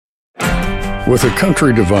With a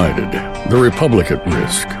country divided, the republic at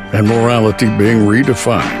risk, and morality being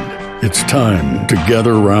redefined, it's time to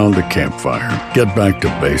gather around a campfire, get back to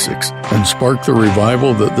basics, and spark the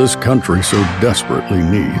revival that this country so desperately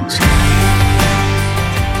needs.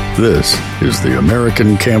 This is the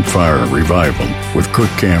American Campfire Revival with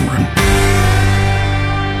Kirk Cameron.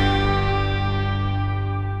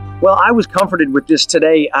 Well, I was comforted with this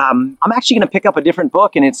today. I'm actually going to pick up a different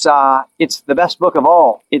book, and it's the best book of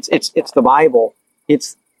all. It's the Bible.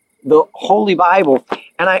 It's the Holy Bible,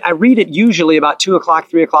 and I read it usually about 2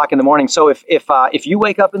 o'clock, 3 o'clock in the morning. So if you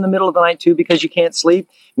wake up in the middle of the night too because you can't sleep,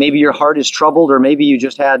 maybe your heart is troubled, or maybe you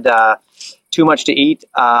just had too much to eat,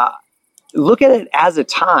 look at it as a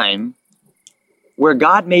time where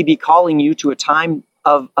God may be calling you to a time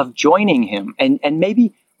of joining Him, and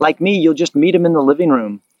maybe like me, you'll just meet Him in the living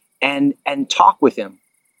room and talk with Him.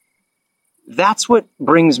 That's what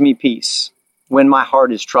brings me peace when my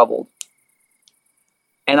heart is troubled.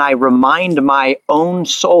 And I remind my own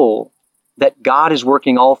soul that God is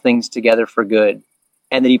working all things together for good,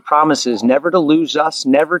 and that He promises never to lose us,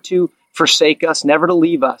 never to forsake us, never to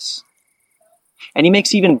leave us. And He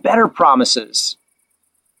makes even better promises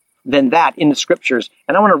than that in the Scriptures.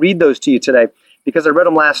 And I want to read those to you today because I read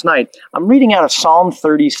them last night. I'm reading out of Psalm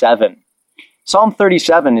 37. Psalm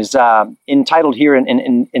 37 is entitled here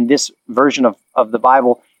in this version of the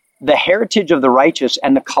Bible, "The Heritage of the Righteous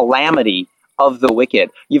and the Calamity of the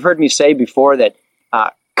Wicked." You've heard me say before that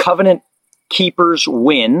covenant keepers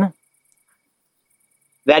win.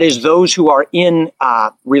 That is, those who are in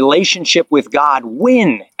relationship with God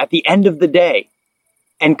win at the end of the day.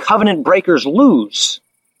 And covenant breakers lose.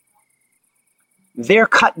 They're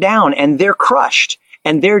cut down and they're crushed.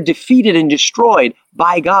 And they're defeated and destroyed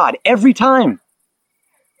by God every time.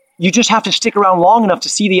 You just have to stick around long enough to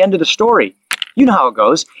see the end of the story. You know how it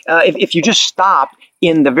goes. If you just stop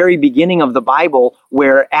in the very beginning of the Bible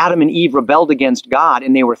where Adam and Eve rebelled against God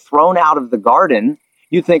and they were thrown out of the garden,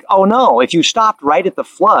 you'd think, oh no. If you stopped right at the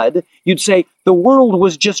flood, you'd say, the world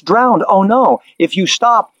was just drowned. Oh no. If you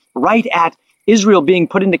stopped right at Israel being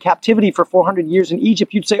put into captivity for 400 years in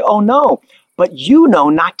Egypt, you'd say, oh no. But you know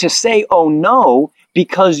not to say, oh no,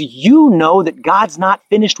 because you know that God's not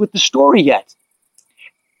finished with the story yet.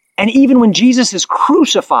 And even when Jesus is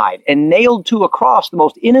crucified and nailed to a cross, the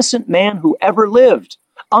most innocent man who ever lived,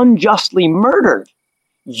 unjustly murdered,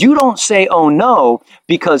 you don't say, oh no,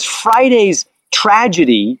 because Friday's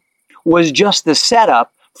tragedy was just the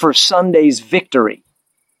setup for Sunday's victory.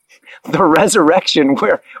 The resurrection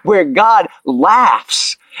where God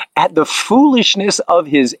laughs at the foolishness of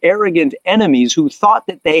His arrogant enemies who thought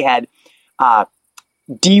that they had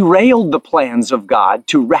derailed the plans of God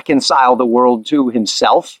to reconcile the world to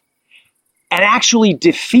Himself, and actually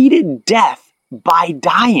defeated death by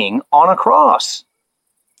dying on a cross.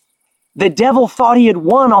 The devil thought he had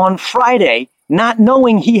won on Friday, not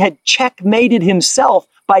knowing he had checkmated himself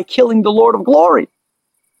by killing the Lord of glory.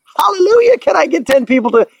 Hallelujah! Can I get 10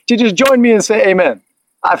 people to just join me and say amen?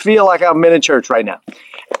 I feel like I'm in a church right now.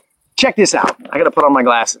 Check this out. I got to put on my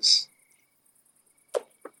glasses.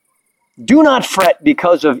 Do not fret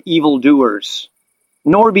because of evildoers,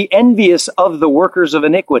 nor be envious of the workers of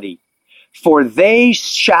iniquity, for they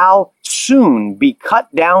shall soon be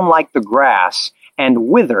cut down like the grass and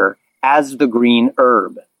wither as the green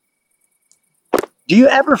herb. Do you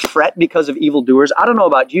ever fret because of evildoers? I don't know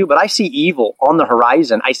about you, but I see evil on the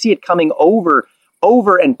horizon. I see it coming over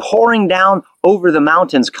and pouring down over the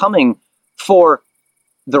mountains, coming for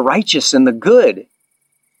the righteous and the good.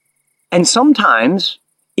 And sometimes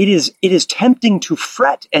it is tempting to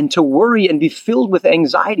fret and to worry and be filled with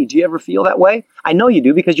anxiety. Do you ever feel that way? I know you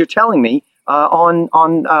do because you're telling me on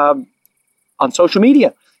social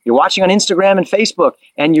media. You're watching on Instagram and Facebook,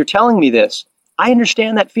 and you're telling me this. I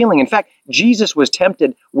understand that feeling. In fact, Jesus was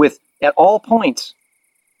tempted at all points,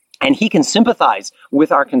 and He can sympathize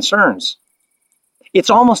with our concerns. It's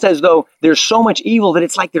almost as though there's so much evil that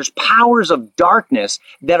it's like there's powers of darkness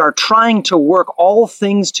that are trying to work all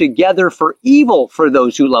things together for evil for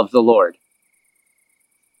those who love the Lord.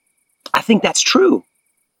 I think that's true.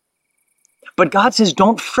 But God says,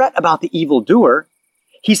 don't fret about the evildoer.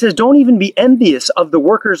 He says, don't even be envious of the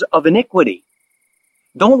workers of iniquity.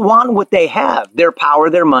 Don't want what they have, their power,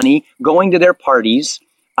 their money, going to their parties,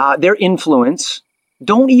 their influence.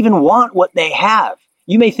 Don't even want what they have.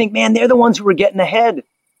 You may think, man, they're the ones who are getting ahead.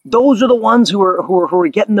 Those are the ones who are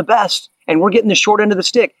getting the best, and we're getting the short end of the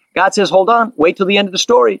stick. God says, hold on, wait till the end of the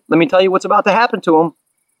story. Let me tell you what's about to happen to them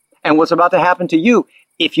and what's about to happen to you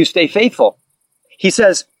if you stay faithful. He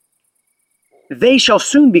says, they shall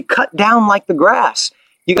soon be cut down like the grass.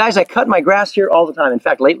 You guys, I cut my grass here all the time. In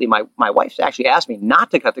fact, lately, my wife's actually asked me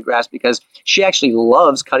not to cut the grass because she actually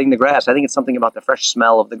loves cutting the grass. I think it's something about the fresh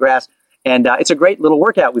smell of the grass. And it's a great little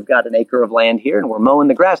workout. We've got an acre of land here, and we're mowing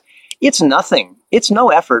the grass. It's nothing. It's no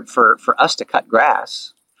effort for us to cut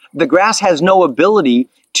grass. The grass has no ability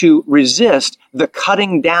to resist the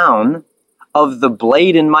cutting down of the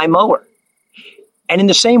blade in my mower. And in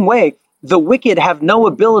the same way, the wicked have no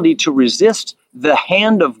ability to resist the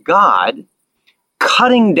hand of God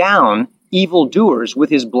cutting down evildoers with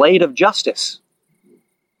his blade of justice.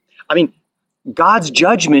 I mean, God's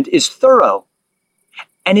judgment is thorough.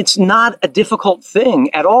 And it's not a difficult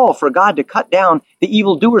thing at all for God to cut down the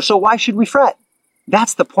evildoer. So why should we fret?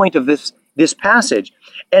 That's the point of this passage.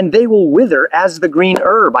 And they will wither as the green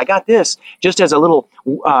herb. I got this just as a little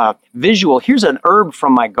visual. Here's an herb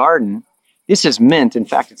from my garden. This is mint. In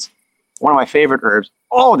fact, it's one of my favorite herbs.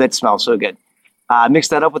 Oh, that smells so good. Mix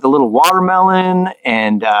that up with a little watermelon,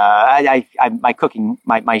 and my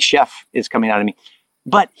chef is coming out of me.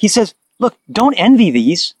 But he says, look, don't envy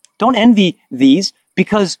these. Don't envy these,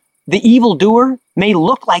 because the evildoer may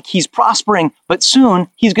look like he's prospering, but soon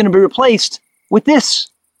he's going to be replaced with this.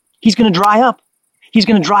 He's going to dry up. He's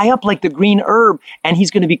going to dry up like the green herb, and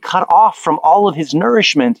he's going to be cut off from all of his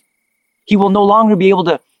nourishment. He will no longer be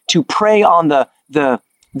able to prey on the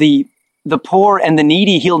poor and the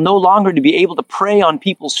needy. He'll no longer be able to prey on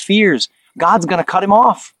people's fears. God's going to cut him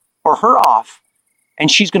off or her off, and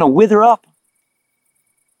she's going to wither up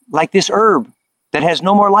like this herb that has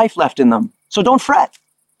no more life left in them. So don't fret.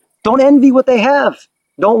 Don't envy what they have.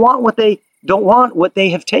 Don't want what they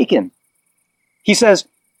have taken. He says,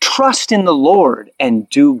 trust in the Lord and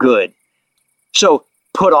do good. So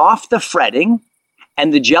put off the fretting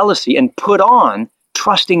and the jealousy and put on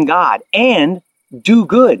trusting God and do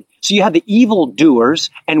good. So you have the evil doers,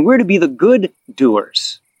 and we're to be the good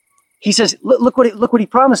doers. He says, look what he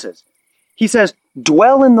promises. He says,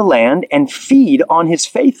 dwell in the land and feed on his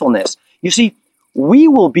faithfulness. You see, we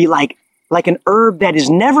will be like an herb that is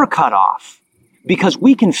never cut off, because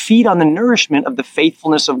we can feed on the nourishment of the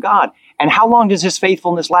faithfulness of God. And how long does his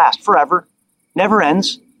faithfulness last? Forever. Never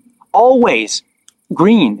ends. Always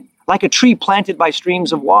green, like a tree planted by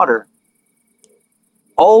streams of water.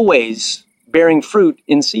 Always bearing fruit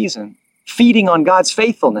in season, feeding on God's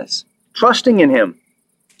faithfulness, trusting in him.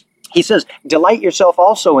 He says, delight yourself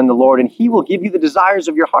also in the Lord, and he will give you the desires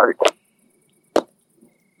of your heart.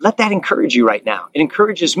 Let that encourage you right now. It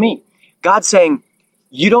encourages me. God's saying,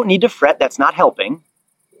 you don't need to fret. That's not helping.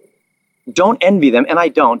 Don't envy them. And I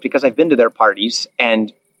don't, because I've been to their parties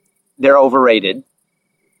and they're overrated.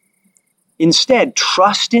 Instead,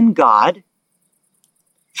 trust in God,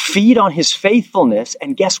 feed on his faithfulness,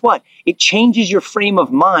 and guess what? It changes your frame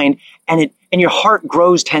of mind, and your heart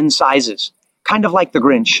grows 10 sizes, kind of like the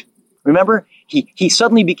Grinch. Remember, he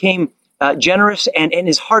suddenly became generous, and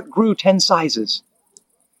his heart grew 10 sizes.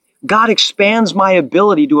 God expands my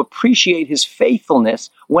ability to appreciate his faithfulness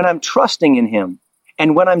when I'm trusting in him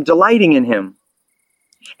and when I'm delighting in him.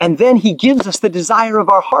 And then he gives us the desire of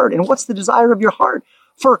our heart. And what's the desire of your heart?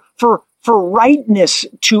 For rightness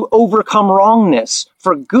to overcome wrongness,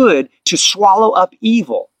 for good to swallow up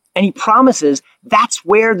evil. And he promises that's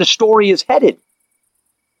where the story is headed.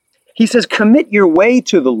 He says, commit your way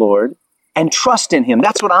to the Lord and trust in him.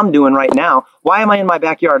 That's what I'm doing right now. Why am I in my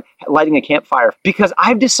backyard lighting a campfire? Because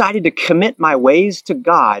I've decided to commit my ways to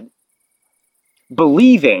God,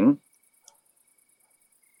 believing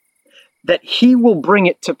that he will bring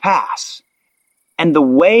it to pass. And the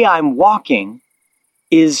way I'm walking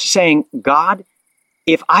is saying, God,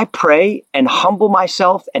 if I pray and humble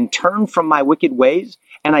myself and turn from my wicked ways,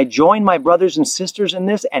 and I join my brothers and sisters in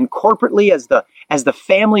this, and corporately as the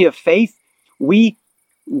family of faith, we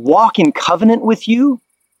walk in covenant with you,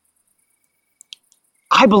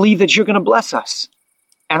 I believe that you're going to bless us.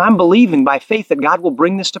 And I'm believing by faith that God will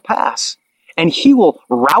bring this to pass. And he will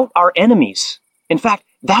rout our enemies. In fact,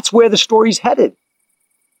 that's where the story's headed.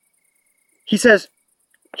 He says,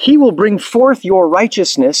 he will bring forth your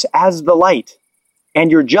righteousness as the light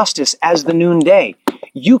and your justice as the noonday.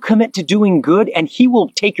 You commit to doing good, and he will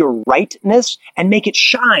take your rightness and make it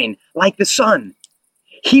shine like the sun.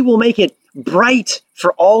 He will make it bright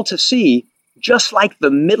for all to see, just like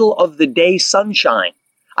the middle of the day sunshine.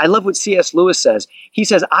 I love what C.S. Lewis says. He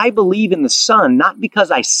says, I believe in the sun, not because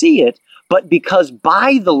I see it, but because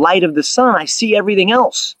by the light of the sun, I see everything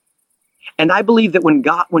else. And I believe that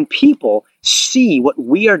when people see what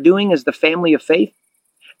we are doing as the family of faith,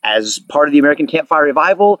 as part of the American Campfire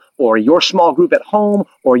Revival, or your small group at home,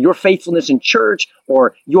 or your faithfulness in church,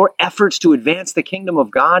 or your efforts to advance the kingdom of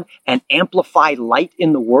God and amplify light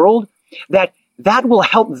in the world, that that will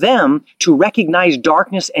help them to recognize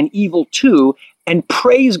darkness and evil too, and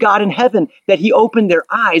praise God in heaven that he opened their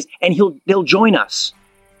eyes, and they'll join us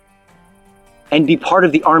and be part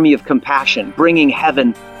of the army of compassion, bringing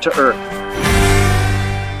heaven to earth.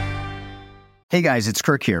 Hey guys, it's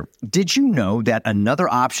Kirk here. Did you know that another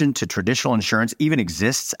option to traditional insurance even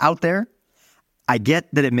exists out there? I get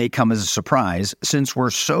that it may come as a surprise since we're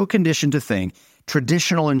so conditioned to think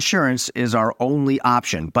traditional insurance is our only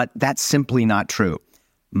option, but that's simply not true.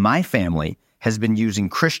 My family has been using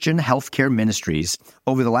Christian healthcare ministries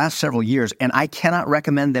over the last several years, and I cannot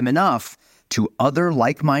recommend them enough to other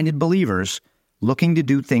like-minded believers looking to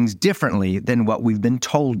do things differently than what we've been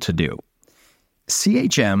told to do.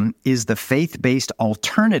 CHM is the faith-based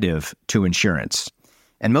alternative to insurance.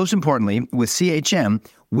 And most importantly, with CHM,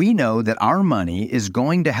 we know that our money is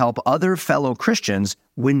going to help other fellow Christians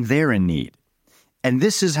when they're in need. And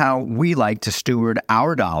this is how we like to steward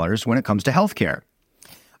our dollars when it comes to healthcare.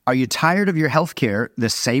 Are you tired of your healthcare the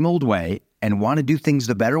same old way and want to do things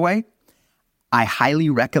the better way? I highly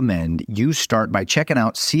recommend you start by checking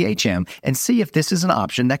out CHM and see if this is an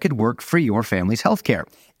option that could work for your family's healthcare.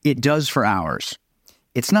 It does for ours.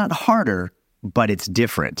 It's not harder, but it's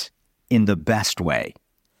different in the best way.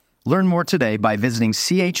 Learn more today by visiting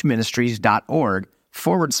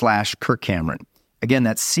chministries.org/Kirk Cameron. Again,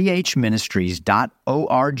 that's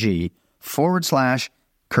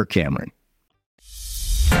chministries.org/Kirk Cameron.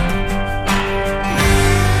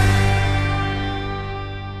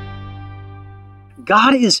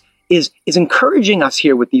 God is encouraging us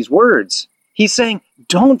here with these words. He's saying,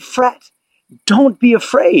 don't fret. Don't be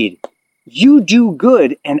afraid. You do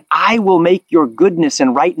good, and I will make your goodness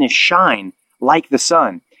and rightness shine like the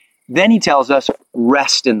sun. Then he tells us,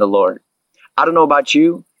 rest in the Lord. I don't know about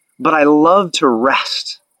you, but I love to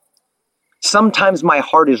rest. Sometimes my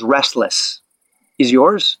heart is restless. Is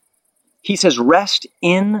yours? He says, rest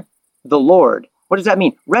in the Lord. What does that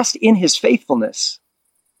mean? Rest in his faithfulness.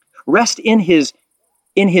 Rest in his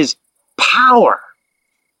power.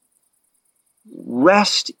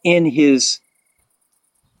 Rest in his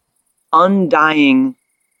undying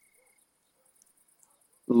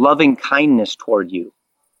loving kindness toward you.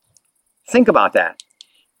 Think about that.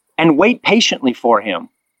 And wait patiently for him.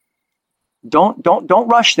 Don't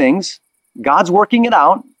rush things. God's working it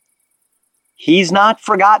out. He's not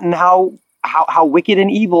forgotten how wicked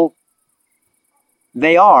and evil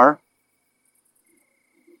they are.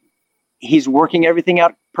 He's working everything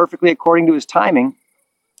out perfectly according to his timing.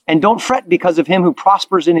 And don't fret because of him who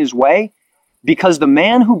prospers in his way, because the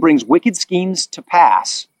man who brings wicked schemes to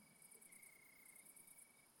pass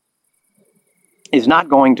is not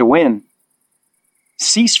going to win.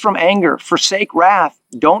 Cease from anger, forsake wrath,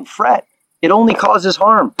 don't fret. It only causes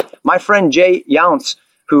harm. My friend Jay Younce,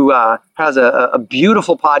 who has a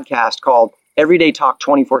beautiful podcast called Everyday Talk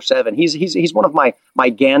 24/7. He's one of my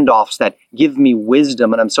Gandalfs that give me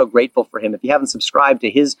wisdom, and I'm so grateful for him. If you haven't subscribed to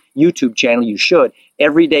his YouTube channel, you should.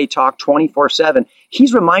 Everyday Talk 24/7.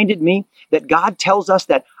 He's reminded me that God tells us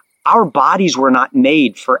that our bodies were not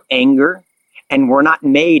made for anger, and we're not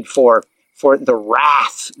made for the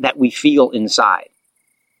wrath that we feel inside.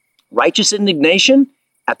 Righteous indignation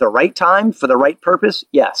at the right time for the right purpose,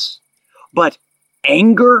 yes. But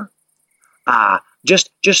anger,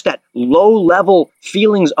 just that low-level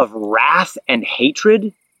feelings of wrath and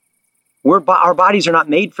hatred, our bodies are not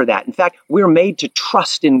made for that. In fact, we're made to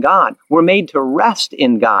trust in God. We're made to rest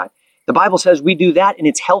in God. The Bible says we do that, and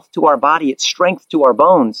it's health to our body, it's strength to our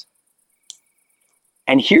bones.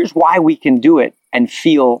 And here's why we can do it and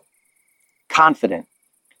feel confident.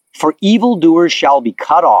 For evildoers shall be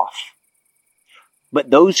cut off,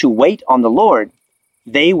 but those who wait on the Lord,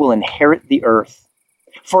 they will inherit the earth.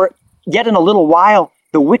 For yet in a little while,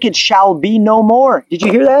 the wicked shall be no more. Did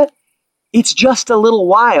you hear that? It's just a little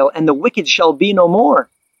while, and the wicked shall be no more.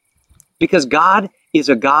 Because God is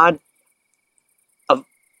a God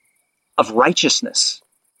of righteousness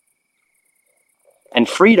and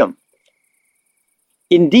freedom.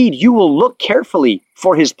 Indeed, you will look carefully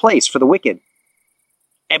for his place, for the wicked,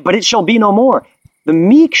 but it shall be no more. The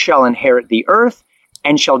meek shall inherit the earth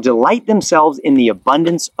and shall delight themselves in the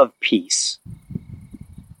abundance of peace.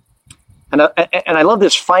 And I love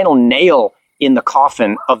this final nail in the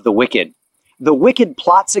coffin of the wicked. The wicked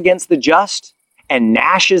plots against the just and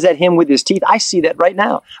gnashes at him with his teeth. I see that right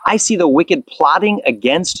now. I see the wicked plotting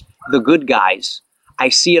against the good guys. I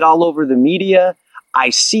see it all over the media.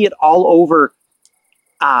 I see it all over.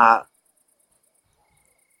 I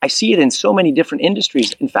see it in so many different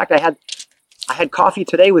industries. In fact, I had coffee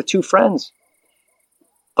today with two friends.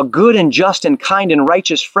 A good and just and kind and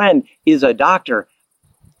righteous friend is a doctor.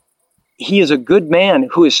 he is a good man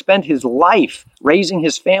who has spent his life raising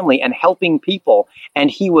his family and helping people,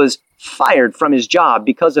 and he was fired from his job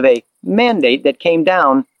because of a mandate that came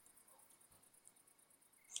down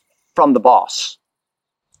from the boss.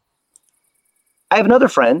 I have another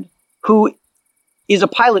friend who is a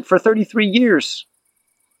pilot for 33 years.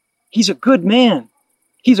 He's a good man.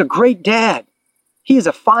 He's a great dad. He is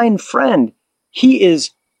a fine friend. He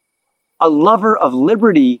is a lover of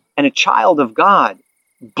liberty and a child of God,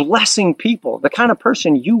 blessing people, the kind of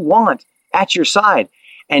person you want at your side.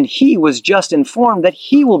 And he was just informed that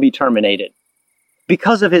he will be terminated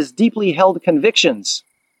because of his deeply held convictions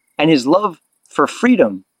and his love for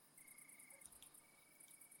freedom.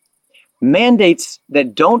 Mandates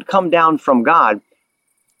that don't come down from God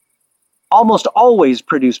almost always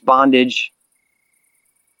produce bondage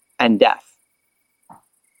and death.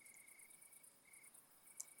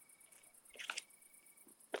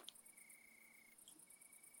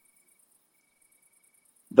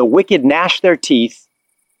 The wicked gnash their teeth,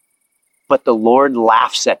 but the Lord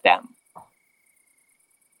laughs at them.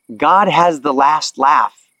 God has the last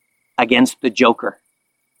laugh against the joker.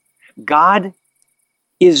 God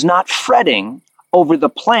is not fretting over the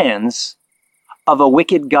plans of a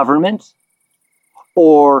wicked government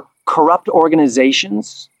or corrupt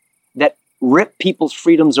organizations that rip people's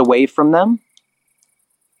freedoms away from them.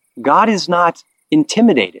 God is not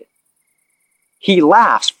intimidated. He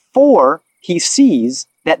laughs, for he sees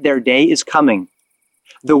that their day is coming.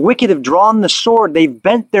 The wicked have drawn the sword. They've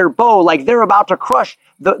bent their bow like they're about to crush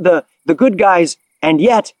the good guys, and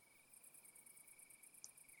yet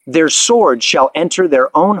their sword shall enter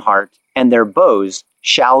their own heart, and their bows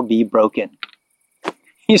shall be broken.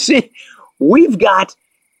 You see, we have got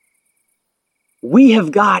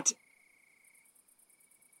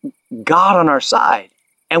God on our side,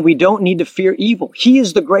 and we don't need to fear evil. He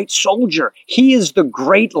is the great soldier. He is the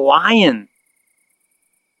great lion.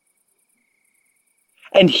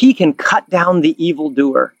 And he can cut down the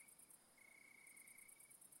evildoer.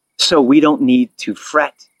 So we don't need to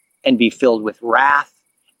fret and be filled with wrath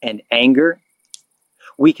and anger.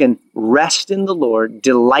 We can rest in the Lord,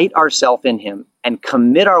 delight ourselves in him, and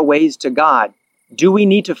commit our ways to God. Do we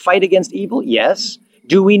need to fight against evil? Yes.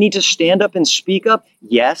 Do we need to stand up and speak up?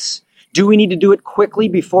 Yes. Do we need to do it quickly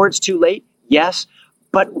before it's too late? Yes.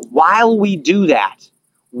 But while we do that,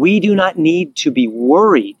 we do not need to be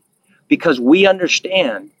worried, because we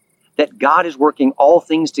understand that God is working all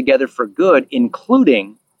things together for good,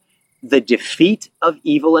 including the defeat of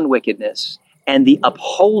evil and wickedness and the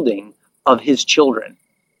upholding of his children.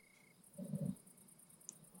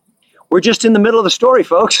 We're just in the middle of the story,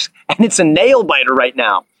 folks, and it's a nail biter right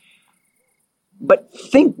now. But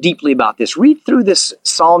think deeply about this. Read through this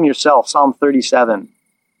psalm yourself, Psalm 37.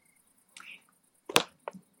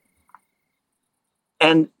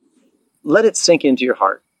 And let it sink into your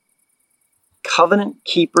heart. Covenant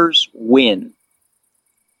keepers win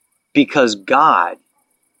because God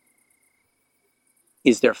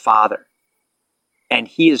is their Father, and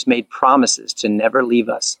he has made promises to never leave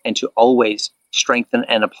us and to always strengthen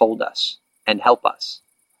and uphold us and help us.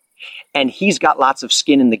 And he's got lots of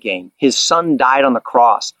skin in the game. His son died on the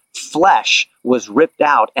cross. Flesh was ripped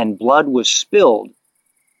out and blood was spilled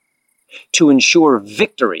to ensure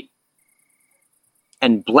victory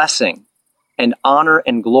and blessing and honor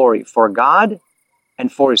and glory for God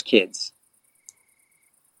and for his kids.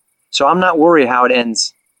 So I'm not worried how it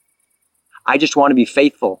ends. I just want to be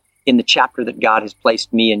faithful in the chapter that God has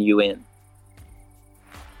placed me and you in.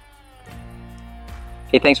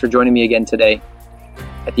 Hey, thanks for joining me again today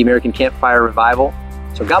at the American Campfire Revival.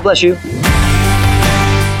 So God bless you.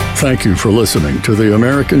 Thank you for listening to the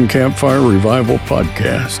American Campfire Revival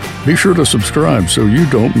podcast. Be sure to subscribe so you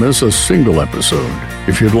don't miss a single episode.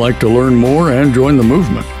 If you'd like to learn more and join the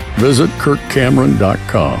movement, visit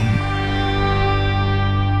kirkcameron.com.